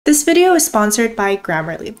This video is sponsored by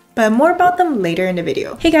Grammarly, but more about them later in the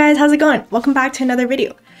video. Hey guys, how's it going? Welcome back to another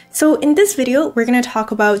video. So in this video, we're going to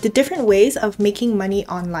talk about the different ways of making money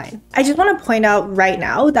online. I just want to point out right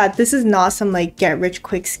now that this is not some like get rich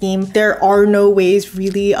quick scheme. There are no ways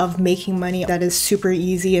really of making money that is super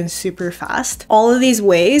easy and super fast. All of these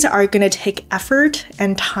ways are going to take effort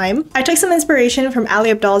and time. I took some inspiration from Ali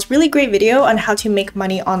Abdaal's really great video on how to make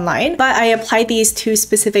money online, but I applied these to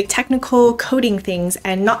specific technical coding things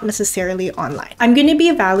and not necessarily online. I'm going to be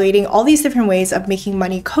evaluating all these different ways of making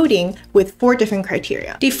money coding with 4 different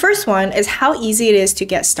criteria. The first one is how easy it is to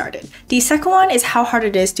get started. The second one is how hard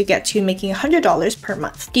it is to get to making $100 per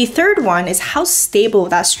month. The third one is how stable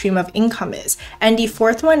that stream of income is. And the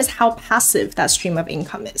fourth one is how passive that stream of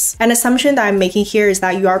income is. An assumption that I'm making here is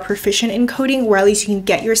that you are proficient in coding, or at least you can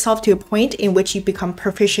get yourself to a point in which you become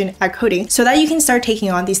proficient at coding so that you can start taking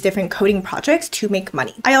on these different coding projects to make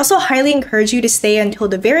money. I also highly encourage you to stay until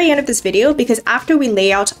the very end of this video, because after we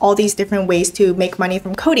lay out all these different ways to make money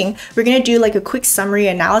from coding, we're going to do like a quick summary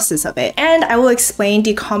analysis of it, and I will explain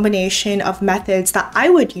the combination of methods that I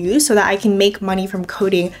would use so that I can make money from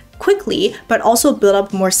coding quickly, but also build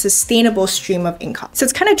up a more sustainable stream of income. So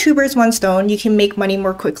it's kind of 2 birds, 1 stone. You can make money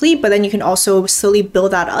more quickly, but then you can also slowly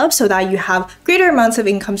build that up so that you have greater amounts of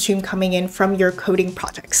income stream coming in from your coding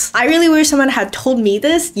projects. I really wish someone had told me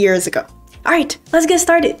this years ago. Alright, let's get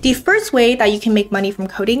started. The first way that you can make money from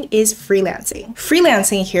coding is freelancing.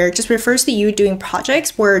 Freelancing here just refers to you doing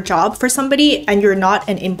projects or a job for somebody and you're not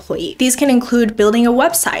an employee. These can include building a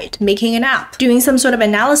website, making an app, doing some sort of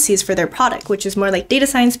analysis for their product, which is more like data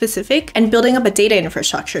science specific, and building up a data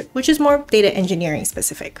infrastructure, which is more data engineering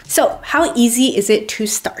specific. So how easy is it to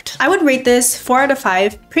start? I would rate this 4 out of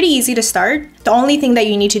 5, pretty easy to start. The only thing that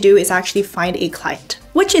you need to do is actually find a client,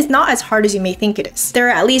 which is not as hard as you may think it is. There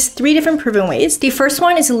are at least 3 different proven ways. The first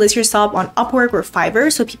one is to list yourself on Upwork or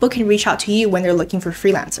Fiverr so people can reach out to you when they're looking for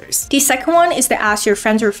freelancers. The second one is to ask your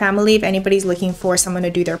friends or family if anybody's looking for someone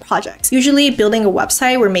to do their projects. Usually building a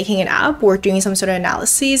website or making an app or doing some sort of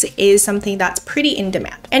analysis is something that's pretty in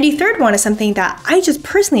demand. And the third one is something that I just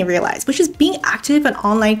personally realized, which is being active in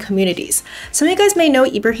online communities. Some of you guys may know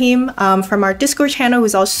Ibrahim from our Discord channel,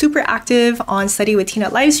 who's also super active on Study with Tina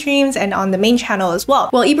live streams and on the main channel as well.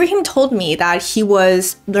 Well, Ibrahim told me that he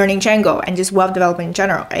was learning Django and just web development in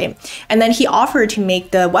general, right? And then he offered to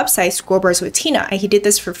make the website Scoreboards with Tina, and he did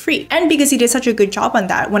this for free. And because he did such a good job on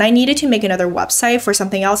that, when I needed to make another website for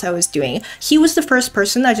something else I was doing, he was the first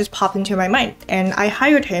person that just popped into my mind, and I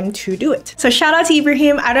hired him to do it. So shout out to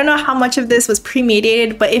Ibrahim. I don't know how much of this was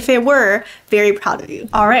premeditated, but if it were, very proud of you.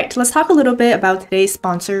 All right, let's talk a little bit about today's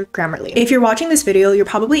sponsor, Grammarly. If you're watching this video, you're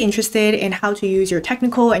probably interested in how to use your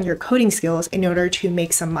technical and your coding skills in order to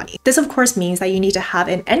make some money. This of course means that you need to have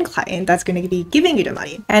an end client that's going to be giving you the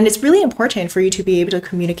money. And it's really important for you to be able to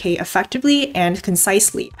communicate effectively and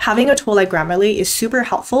concisely. Having a tool like Grammarly is super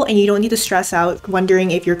helpful, and you don't need to stress out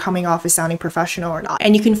wondering if you're coming off as sounding professional or not.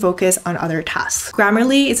 And you can focus on other tasks.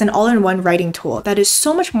 Grammarly is an all-in-one writing tool that is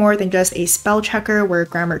so much more than just a spell checker or a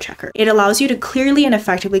grammar checker. It allows you to clearly and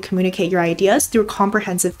effectively communicate your ideas through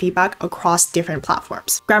comprehensive feedback across different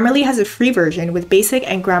platforms. Grammarly has a free version with basic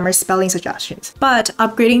and grammar spelling suggestions, but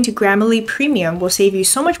upgrading to Grammarly Premium will save you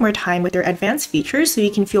so much more time with their advanced features so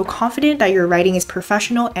you can feel confident that your writing is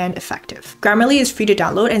professional and effective. Grammarly is free to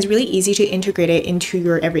download and it's really easy to integrate it into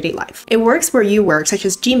your everyday life. It works where you work, such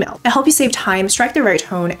as Gmail. It helps you save time, strike the right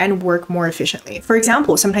tone, and work more efficiently. For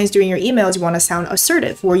example, sometimes during your emails you want to sound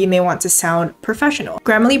assertive, or you may want to sound professional.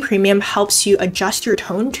 Grammarly Premium helps you adjust your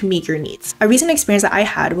tone to meet your needs. A recent experience that I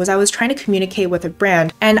had was I was trying to communicate with a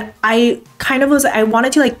brand, and I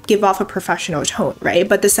wanted to like give off a professional tone, right?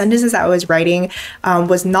 But the sentences that I was writing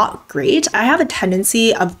was not great. I have a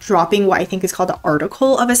tendency of dropping what I think is called the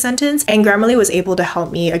article of a sentence, and Grammarly was able to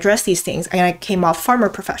help me address these things, and I came off far more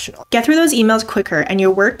professional. Get through those emails quicker and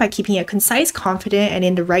your work by keeping it concise, confident, and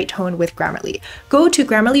in the right tone with Grammarly. Go to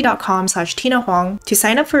grammarly.com/Tina Huang to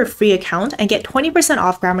sign up for a free account and get 20%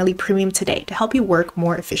 off Grammarly Premium today to help you work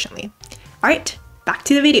more efficiently. All right, back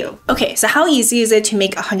to the video. Okay, so how easy is it to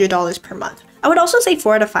make $100 per month? I would also say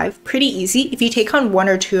 4 out of 5, pretty easy. If you take on 1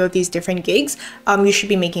 or 2 of these different gigs, you should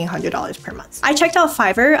be making $100 per month. I checked out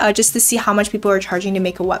Fiverr just to see how much people are charging to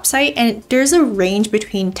make a website, and there's a range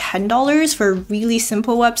between $10 for a really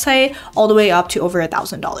simple website all the way up to over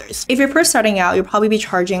 $1,000. If you're first starting out, you'll probably be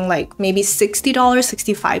charging like maybe $60,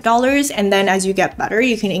 $65, and then as you get better,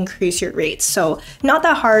 you can increase your rates. So not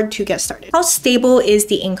that hard to get started. How stable is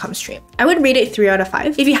the income stream? I would rate it 3 out of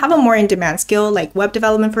 5. If you have a more in-demand skill like web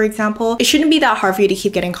development, for example, it shouldn't be that hard for you to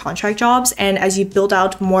keep getting contract jobs, and as you build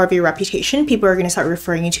out more of your reputation, people are going to start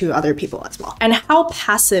referring you to other people as well. And how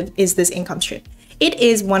passive is this income stream? It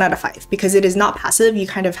is 1 out of 5 because it is not passive. You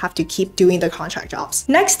kind of have to keep doing the contract jobs.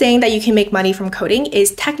 Next thing that you can make money from coding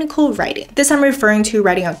is technical writing. This I'm referring to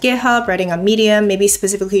writing on GitHub, writing on Medium, maybe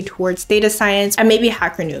specifically towards data science, and maybe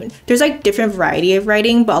HackerNoon. There's like different variety of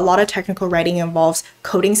writing, but a lot of technical writing involves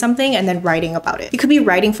coding something and then writing about it. You could be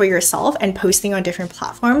writing for yourself and posting on different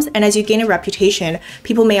platforms. And as you gain a reputation,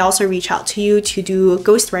 people may also reach out to you to do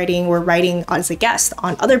ghostwriting or writing as a guest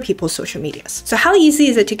on other people's social medias. So how easy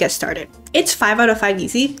is it to get started? It's 5 out of 5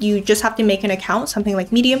 easy. You just have to make an account, something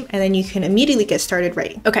like Medium, and then you can immediately get started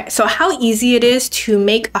writing. Okay, so how easy it is to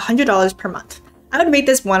make $100 per month. I would rate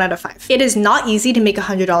this 1 out of 5. It is not easy to make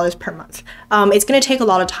 $100 per month. It's going to take a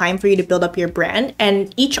lot of time for you to build up your brand,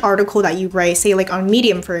 and each article that you write, say like on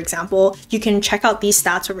Medium, for example, you can check out these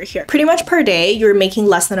stats over here. Pretty much per day, you're making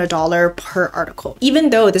less than $1 per article. Even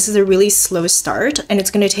though this is a really slow start and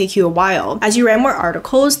it's going to take you a while, as you write more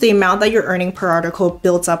articles, the amount that you're earning per article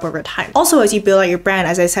builds up over time. Also, as you build out your brand,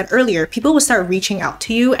 as I said earlier, people will start reaching out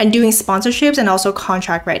to you and doing sponsorships and also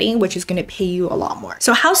contract writing, which is going to pay you a lot more.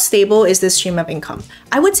 So how stable is this stream of income?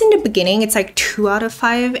 I would say in the beginning, it's like 2 out of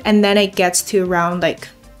 5, and then it gets to around like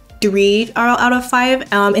 3 out of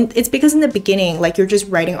 5. And it's because in the beginning, like you're just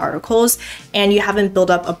writing articles and you haven't built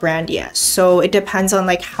up a brand yet. So it depends on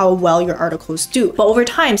like how well your articles do. But over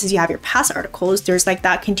time, since you have your past articles, there's like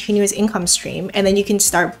that continuous income stream. And then you can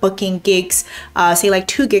start booking gigs, say like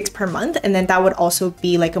 2 gigs per month. And then that would also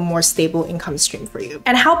be like a more stable income stream for you.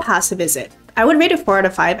 And how passive is it? I would rate it 4 out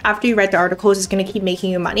of 5. After you write the articles, it's going to keep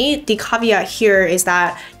making you money. The caveat here is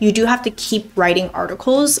that you do have to keep writing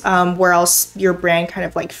articles, where else your brand kind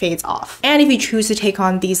of like fades off. And if you choose to take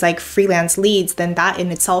on these like freelance leads, then that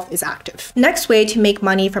in itself is active. Next way to make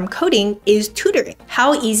money from coding is tutoring.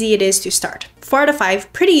 How easy it is to start. 4 out of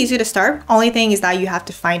 5, pretty easy to start. Only thing is that you have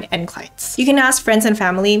to find end clients. You can ask friends and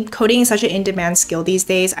family. Coding is such an in-demand skill these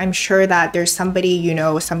days. I'm sure that there's somebody you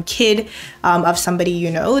know, some kid of somebody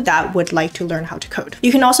you know that would like to learn how to code.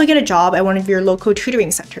 You can also get a job at one of your local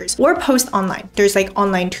tutoring centers or post online. There's like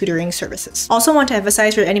online tutoring services. Also want to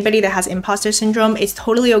emphasize for anybody that has imposter syndrome, it's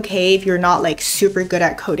totally okay if you're not like super good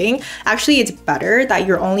at coding. Actually, it's better that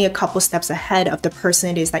you're only a couple steps ahead of the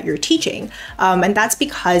person it is that you're teaching. And that's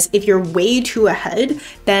because if you're way too ahead,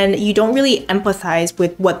 then you don't really empathize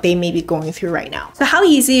with what they may be going through right now. So how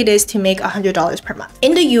easy it is to make $100 per month.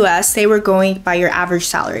 In the US, they were going by your average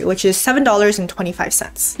salary, which is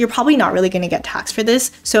 $7.25. You're probably not really going to get taxed for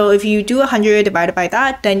this. So if you do 100 divided by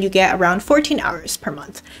that, then you get around 14 hours per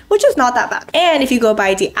month, which is not that bad. And if you go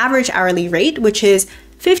by the average hourly rate, which is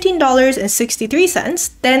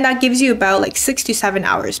 $15.63, then that gives you about like 6 to 7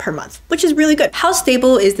 hours per month, which is really good. How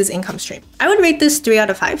stable is this income stream? I would rate this 3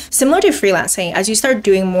 out of 5. Similar to freelancing, as you start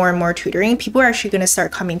doing more and more tutoring, people are actually going to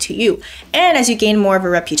start coming to you. And as you gain more of a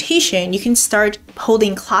reputation, you can start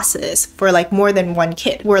holding classes for like more than one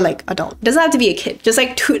kid or like adult. It doesn't have to be a kid, just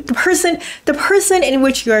like the person in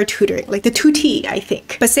which you are tutoring, like the tutee, I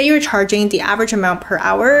think. But say you're charging the average amount per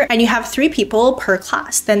hour and you have 3 people per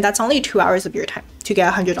class, then that's only 2 hours of your time to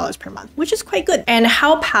get $100 per month, which is quite good. And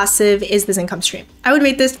how passive is this income stream? I would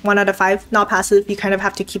rate this 1 out of 5, not passive. You kind of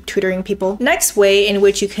have to keep tutoring people. Next way in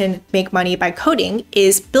which you can make money by coding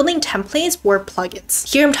is building templates or plugins.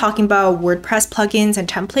 Here I'm talking about WordPress plugins and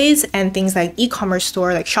templates and things like e-commerce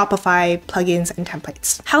store like Shopify plugins and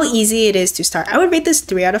templates. How easy it is to start. I would rate this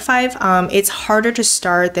 3 out of 5. It's harder to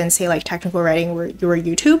start than say like technical writing or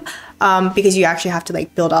YouTube. Because you actually have to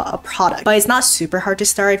like build out a product, but it's not super hard to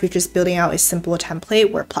start if you're just building out a simple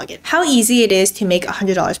template or plugin. How easy it is to make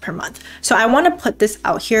 $100 per month. So I want to put this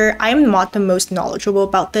out here. I'm not the most knowledgeable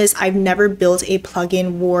about this. I've never built a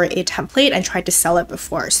plugin or a template and tried to sell it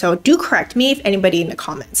before. So do correct me if anybody in the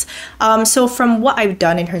comments. So from what I've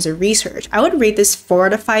done in terms of research, I would rate this 4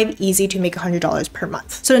 out of 5, easy to make $100 per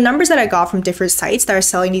month. So the numbers that I got from different sites that are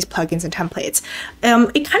selling these plugins and templates,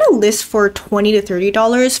 it kind of lists for $20 to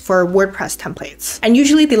 $30 for WordPress templates. And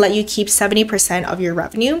usually they let you keep 70% of your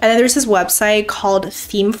revenue. And then there's this website called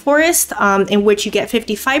Theme Forest, in which you get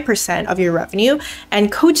 55% of your revenue, and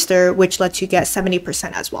Codester, which lets you get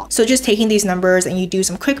 70% as well. So just taking these numbers and you do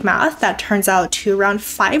some quick math, that turns out to around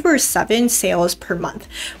 5 or 7 sales per month,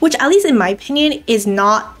 which at least in my opinion is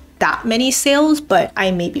not that many sales, but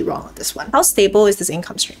I may be wrong on this one. How stable is this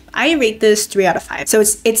income stream? I rate this 3 out of 5. So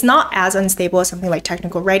it's not as unstable as something like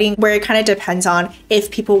technical writing, where it kind of depends on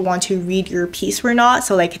if people want to read your piece or not.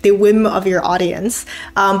 So like the whim of your audience,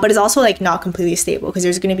 but it's also like not completely stable because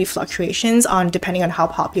there's going to be fluctuations on depending on how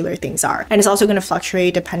popular things are. And it's also going to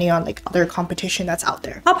fluctuate depending on like other competition that's out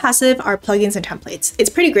there. How passive are plugins and templates? It's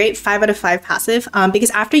pretty great, 5 out of 5 passive, because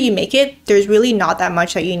after you make it, there's really not that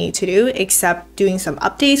much that you need to do except doing some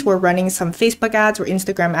updates or running some Facebook ads or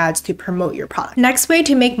Instagram ads to promote your product. Next way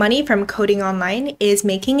to make money from coding online is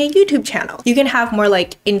making a YouTube channel. You can have more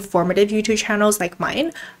like informative YouTube channels like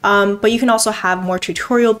mine, but you can also have more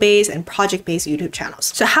tutorial-based and project-based YouTube channels.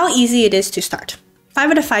 So how easy it is to start?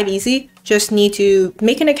 5 out of 5 easy. Just need to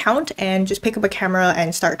make an account and just pick up a camera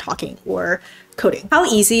and start talking or coding. How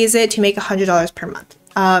easy is it to make $100 per month?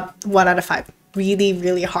 1 out of 5.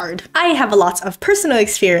 Really hard. I have lots of personal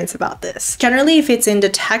experience about this. Generally, if it's in the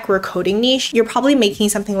tech or coding niche, you're probably making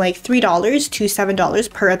something like $3 to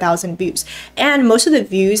 $7 per 1,000 views. And most of the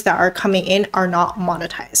views that are coming in are not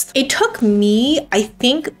monetized. It took me, I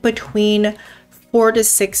think, between 4 to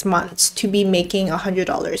 6 months to be making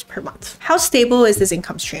 $100 per month. How stable is this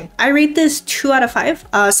income stream? I rate this 2 out of 5,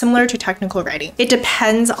 similar to technical writing. It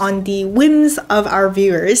depends on the whims of our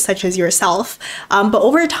viewers, such as yourself, but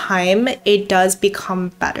over time, it does become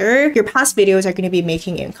better. Your past videos are going to be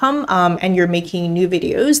making income, and you're making new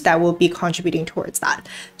videos that will be contributing towards that.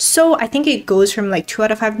 So I think it goes from like 2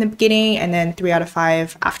 out of 5 in the beginning and then 3 out of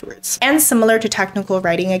 5 afterwards. And similar to technical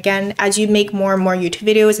writing again, as you make more and more YouTube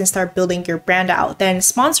videos and start building your brand out, then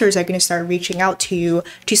sponsors are going to start reaching out to you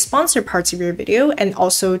to sponsor parts of your video and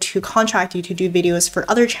also to contract you to do videos for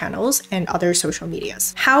other channels and other social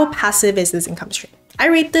medias. How passive is this income stream? I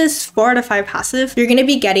rate this 4 out of 5 passive. You're going to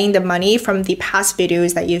be getting the money from the past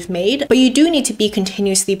videos that you've made, but you do need to be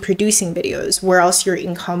continuously producing videos, where else your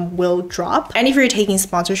income will drop. And if you're taking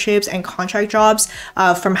sponsorships and contract jobs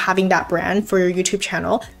from having that brand for your YouTube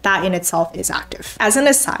channel, that in itself is active. As an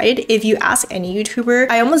aside, if you ask any YouTuber,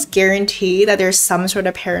 I almost guarantee that there's some sort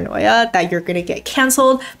of paranoia that you're going to get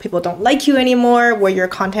canceled, people don't like you anymore, where your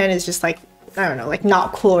content is just like, I don't know, like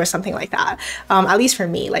not cool or something like that. At least for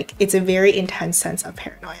me, like it's a very intense sense of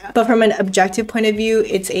paranoia. But from an objective point of view,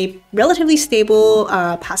 it's a relatively stable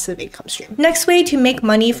passive income stream. Next way to make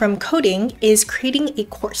money from coding is creating a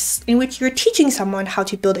course in which you're teaching someone how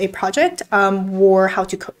to build a project or how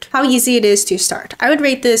to code. How easy it is to start. I would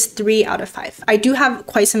rate this 3 out of 5. I do have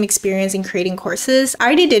quite some experience in creating courses. I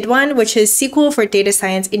already did one, which is SQL for Data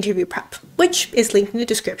Science Interview Prep, which is linked in the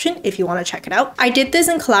description if you want to check it out. I did this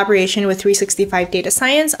in collaboration with 365 Data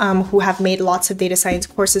Science, who have made lots of data science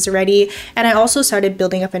courses already, and I also started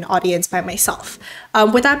building up an audience by myself.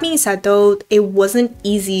 With that being said though, it wasn't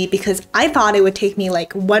easy because I thought it would take me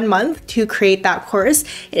like 1 month to create that course.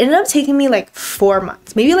 It ended up taking me like 4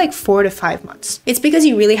 months, maybe like 4 to 5 months. It's because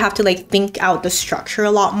you really have to like think out the structure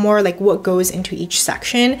a lot more, like what goes into each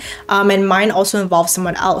section. And mine also involves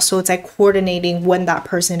someone else, so it's like coordinating when that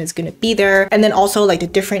person is going to be there, and then also like the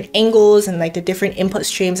different angles and like the different input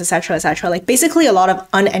streams, etc, etc. Like basically a lot of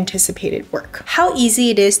unanticipated work. How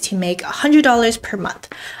easy it is to make $100 per month.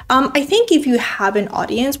 I think if you have an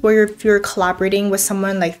audience where if you're collaborating with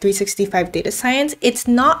someone like 365 Data Science, it's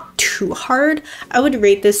not too hard. I would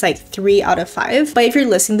rate this like 3 out of 5. But if you're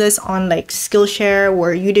listening to this on like Skillshare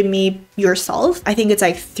or Udemy yourself, I think it's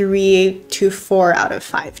like 3 to 4 out of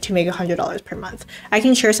 5 to make $100 per month. I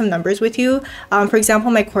can share some numbers with you. For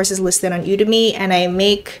example, my course is listed on Udemy and I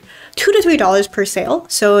make $2 to $3 per sale.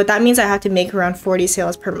 So that means I have to make around 40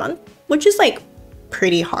 sales per month, which is like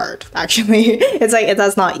pretty hard actually. It's like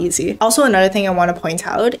that's not easy. Also, another thing I want to point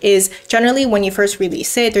out is generally when you first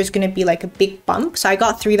release it, there's going to be like a big bump. So I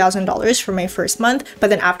got $3,000 for my first month, but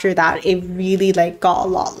then after that it really like got a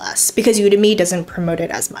lot less because Udemy doesn't promote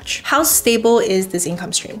it as much. How stable is this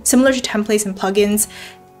income stream? Similar to templates and plugins,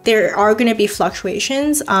 there are going to be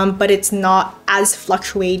fluctuations, but it's not as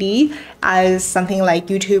fluctuating as something like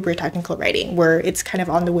YouTube or technical writing, where it's kind of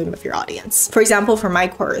on the whim of your audience. For example, for my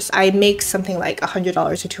course, I make something like $100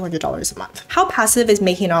 to $200 a month. How passive is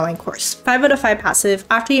making an online course? 5 out of 5 passive.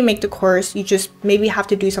 After you make the course, you just maybe have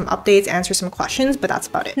to do some updates, answer some questions, but that's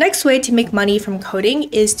about it. Next way to make money from coding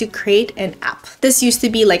is to create an app. This used to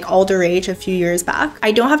be like all the rage a few years back.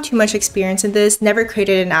 I don't have too much experience in this, never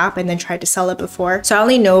created an app and then tried to sell it before. So I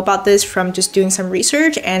only know about this from just doing some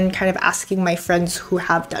research and kind of asking my friends who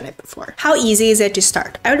have done it before. How easy is it to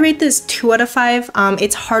start? I would rate this 2 out of 5.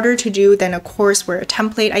 It's harder to do than a course or a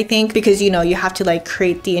template, I think, because you know, you have to like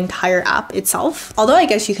create the entire app itself. Although I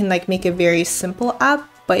guess you can like make a very simple app,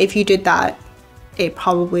 but if you did that, it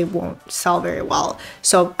probably won't sell very well.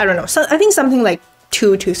 So I don't know. So I think something like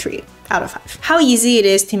 2 to 3 out of 5. How easy it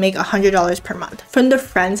is to make $100 per month. From the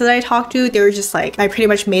friends that I talked to, they were just like, I pretty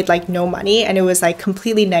much made like no money and it was like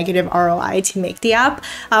completely negative ROI to make the app.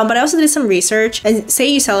 But I also did some research, and say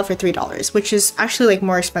you sell it for $3, which is actually like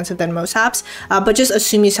more expensive than most apps, but just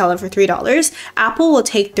assume you sell it for $3. Apple will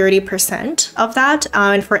take 30% of that.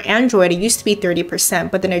 And for Android, it used to be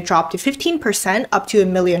 30%, but then it dropped to 15% up to $1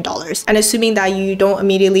 million. And assuming that you don't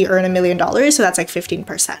immediately earn $1 million, so that's like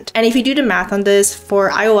 15%. And if you do the math on this, for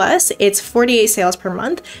iOS, it's 48 sales per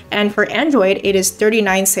month, and for Android, it is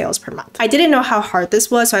 39 sales per month. I didn't know how hard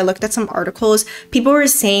this was, so I looked at some articles. People were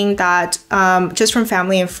saying that just from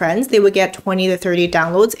family and friends, they would get 20 to 30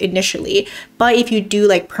 downloads initially. But if you do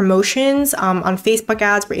like promotions on Facebook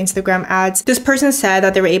ads or Instagram ads, this person said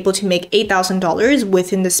that they were able to make $8,000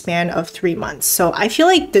 within the span of 3 months. So I feel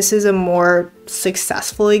like this is a more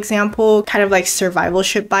successful example, kind of like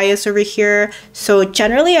survivalship bias over here. So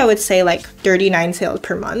generally I would say like 39 sales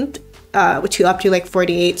per month to up to like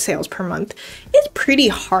 48 sales per month is pretty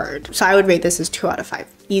hard. So I would rate this as 2 out of 5.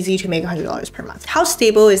 Easy to make $100 per month. How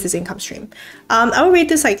stable is this income stream? I would rate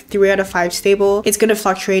this like 3 out of 5 stable. It's going to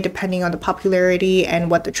fluctuate depending on the popularity and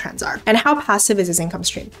what the trends are. And how passive is this income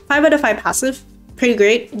stream? 5 out of 5 passive. Pretty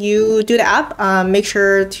great. You do the app, make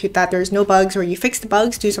sure that there's no bugs, or you fix the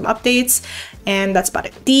bugs, do some updates, and that's about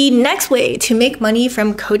it. The next way to make money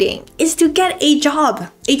from coding is to get a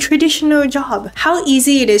job, a traditional job. How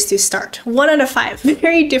easy it is to start. 1 out of 5.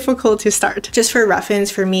 Very difficult to start. Just for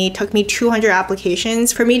reference, for me, it took me 200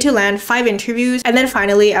 applications for me to land 5 interviews, and then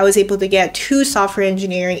finally I was able to get 2 software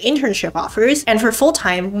engineering internship offers, and for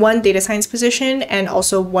full-time, 1 data science position and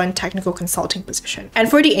also 1 technical consulting position.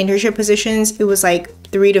 And for the internship positions, it was like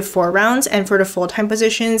 3 to 4 rounds, and for the full-time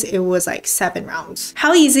positions, it was like 7 rounds.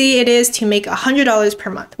 How easy it is to make $100 per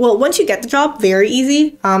month. Well, once you get the job, very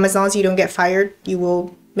easy. As long as you don't get fired, you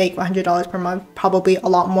will make $100 per month, probably a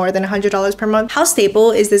lot more than $100 per month. How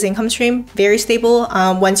stable is this income stream? Very stable.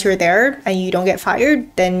 Once you're there and you don't get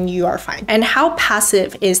fired, then you are fine. And how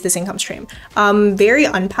passive is this income stream? Very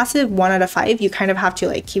unpassive, 1 out of 5. You kind of have to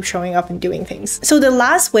like keep showing up and doing things. So the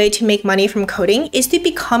last way to make money from coding is to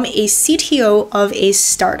become a CTO of a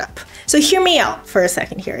startup. So hear me out for a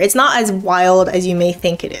second here. It's not as wild as you may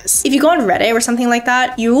think it is. If you go on Reddit or something like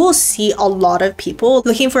that, you will see a lot of people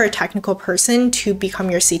looking for a technical person to become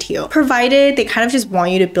your CTO, provided they kind of just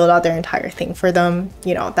want you to build out their entire thing for them.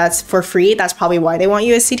 You know, that's for free. That's probably why they want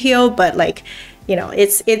you as CTO, but like, you know,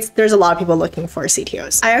 there's a lot of people looking for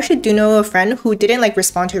CTOs. I actually do know a friend who didn't like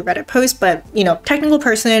respond to a Reddit post, but you know, technical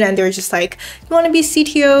person, and they're just like, you want to be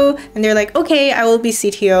CTO? And they're like, okay, I will be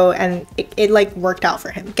CTO, and it like worked out for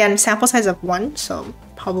him. Again, sample size of 1, so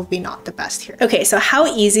probably not the best here. Okay, so how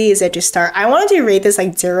easy is it to start? I wanted to rate this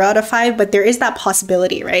like 0 out of 5, but there is that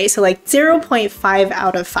possibility, right? So like 0.5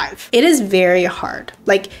 out of 5. It is very hard.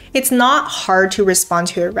 Like, it's not hard to respond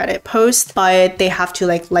to a Reddit post, but they have to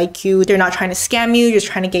like you. They're not trying to scam you, just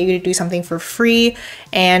trying to get you to do something for free.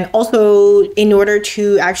 And also, in order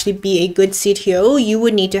to actually be a good CTO, you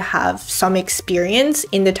would need to have some experience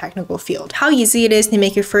in the technical field. How easy it is to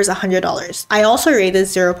make your first $100. I also rate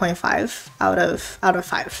this 0.5 out of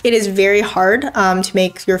 5. It is very hard to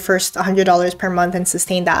make your first $100 per month and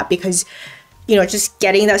sustain that, because, you know, just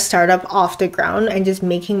getting that startup off the ground and just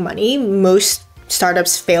making money, most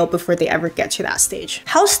startups fail before they ever get to that stage.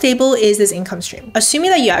 How stable is this income stream? Assuming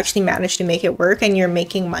that you actually manage to make it work and you're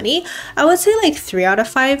making money, I would say like 3 out of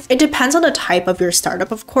 5. It depends on the type of your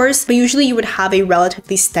startup, of course, but usually you would have a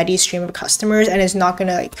relatively steady stream of customers, and it's not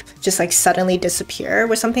gonna like just like suddenly disappear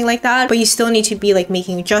with something like that. But you still need to be like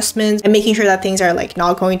making adjustments and making sure that things are like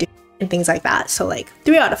not going to and things like that. So like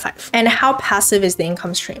 3 out of 5. And how passive is the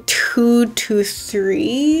income stream? 2 to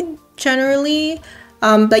 3 generally.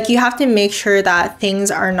 Like, you have to make sure that things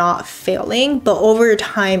are not failing, but over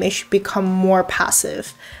time it should become more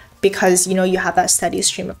passive, because, you know, you have that steady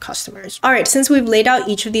stream of customers. All right, since we've laid out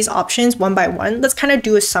each of these options one by one, let's kind of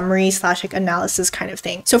do a summary / like analysis kind of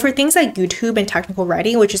thing. So for things like YouTube and technical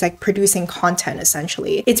writing, which is like producing content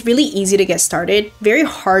essentially, it's really easy to get started, very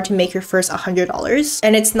hard to make your first $100,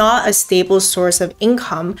 and it's not a stable source of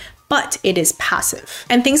income, but it is passive.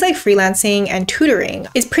 And things like freelancing and tutoring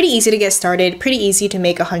is pretty easy to get started, pretty easy to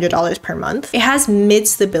make $100 per month. It has mid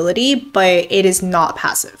stability, but it is not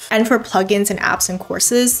passive. And for plugins and apps and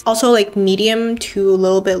courses, also like medium to a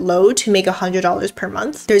little bit low to make $100 per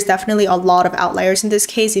month. There's definitely a lot of outliers in this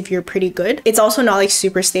case if you're pretty good. It's also not like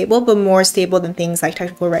super stable, but more stable than things like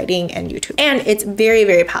technical writing and YouTube. And it's very,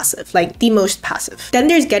 very passive, like the most passive. Then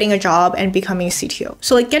there's getting a job and becoming a CTO.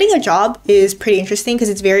 So like getting a job is pretty interesting because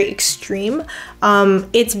it's very extreme,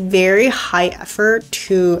 It's very high effort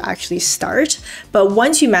to actually start, but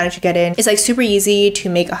once you manage to get in, it's like super easy to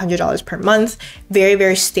make $100 per month, very,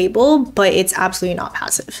 very stable, but it's absolutely not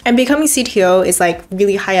passive. And becoming CTO is like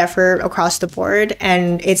really high effort across the board,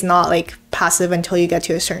 and it's not like passive until you get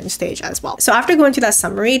to a certain stage as well. So after going through that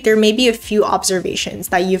summary, there may be a few observations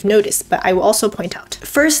that you've noticed, but I will also point out.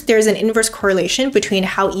 First, there's an inverse correlation between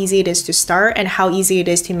how easy it is to start and how easy it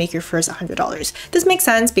is to make your first $100. This makes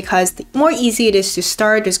sense because the more easy it is to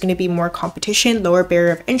start, there's going to be more competition, lower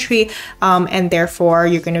barrier of entry, and therefore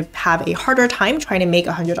you're going to have a harder time trying to make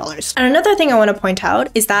 $100. And another thing I want to point out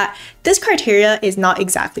is that this criteria is not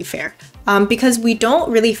exactly fair. Because we don't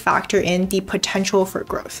really factor in the potential for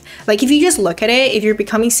growth. Like if you just look at it, if you're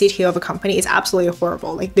becoming CTO of a company, it's absolutely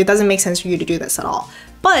horrible. Like it doesn't make sense for you to do this at all.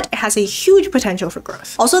 But it has a huge potential for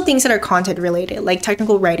growth. Also things that are content related, like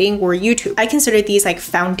technical writing or YouTube. I consider these like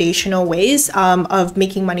foundational ways of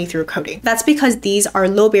making money through coding. That's because these are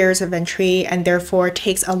low barriers of entry and therefore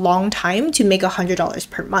takes a long time to make $100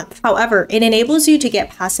 per month. However, it enables you to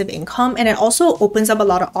get passive income, and it also opens up a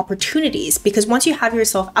lot of opportunities because once you have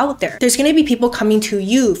yourself out there, there's going to be people coming to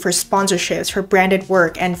you for sponsorships, for branded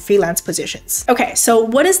work and freelance positions. Okay, so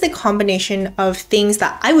what is the combination of things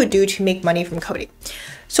that I would do to make money from coding?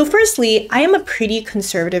 So firstly, I am a pretty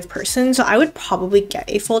conservative person, so I would probably get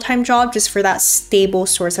a full-time job just for that stable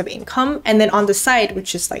source of income. And then on the side,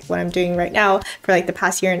 which is like what I'm doing right now for like the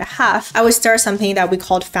past year and a half, I would start something that we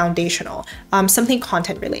called foundational, something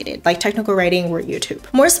content related, like technical writing or YouTube.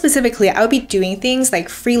 More specifically, I would be doing things like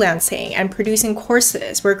freelancing and producing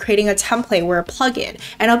courses. We're creating a template or a plugin,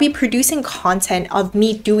 and I'll be producing content of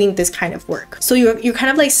me doing this kind of work. So you're kind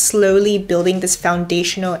of like slowly building this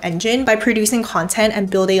foundational engine by producing content and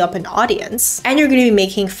building up an audience, and you're going to be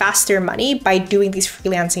making faster money by doing these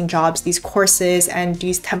freelancing jobs, these courses, and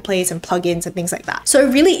these templates and plugins and things like that. So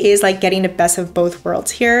it really is like getting the best of both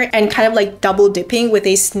worlds here and kind of like double dipping with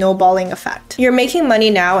a snowballing effect. You're making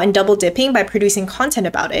money now and double dipping by producing content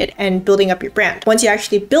about it and building up your brand. Once you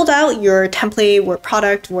actually build out your template or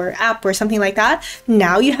product or app or something like that,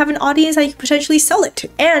 now you have an audience that you can potentially sell it to.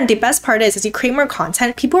 And the best part is, as you create more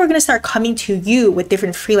content, people are going to start coming to you with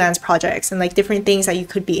different freelance projects and like different things that you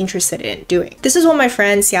could be interested in doing. This is what my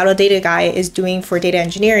friend Seattle Data Guy is doing for data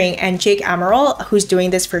engineering, and Jake Amaral, who's doing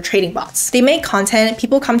this for trading bots. They make content,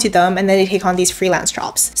 people come to them, and then they take on these freelance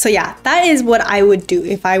jobs. So yeah, that is what I would do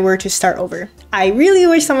if I were to start over. I really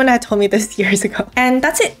wish someone had told me this years ago. And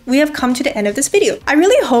that's it. We have come to the end of this video. I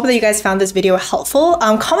really hope that you guys found this video helpful.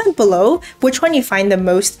 Comment below which one you find the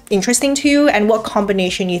most interesting to you and what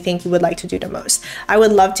combination you think you would like to do the most. I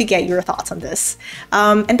would love to get your thoughts on this.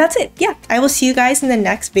 And that's it. Yeah, I will see you guys in the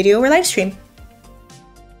next video or live stream.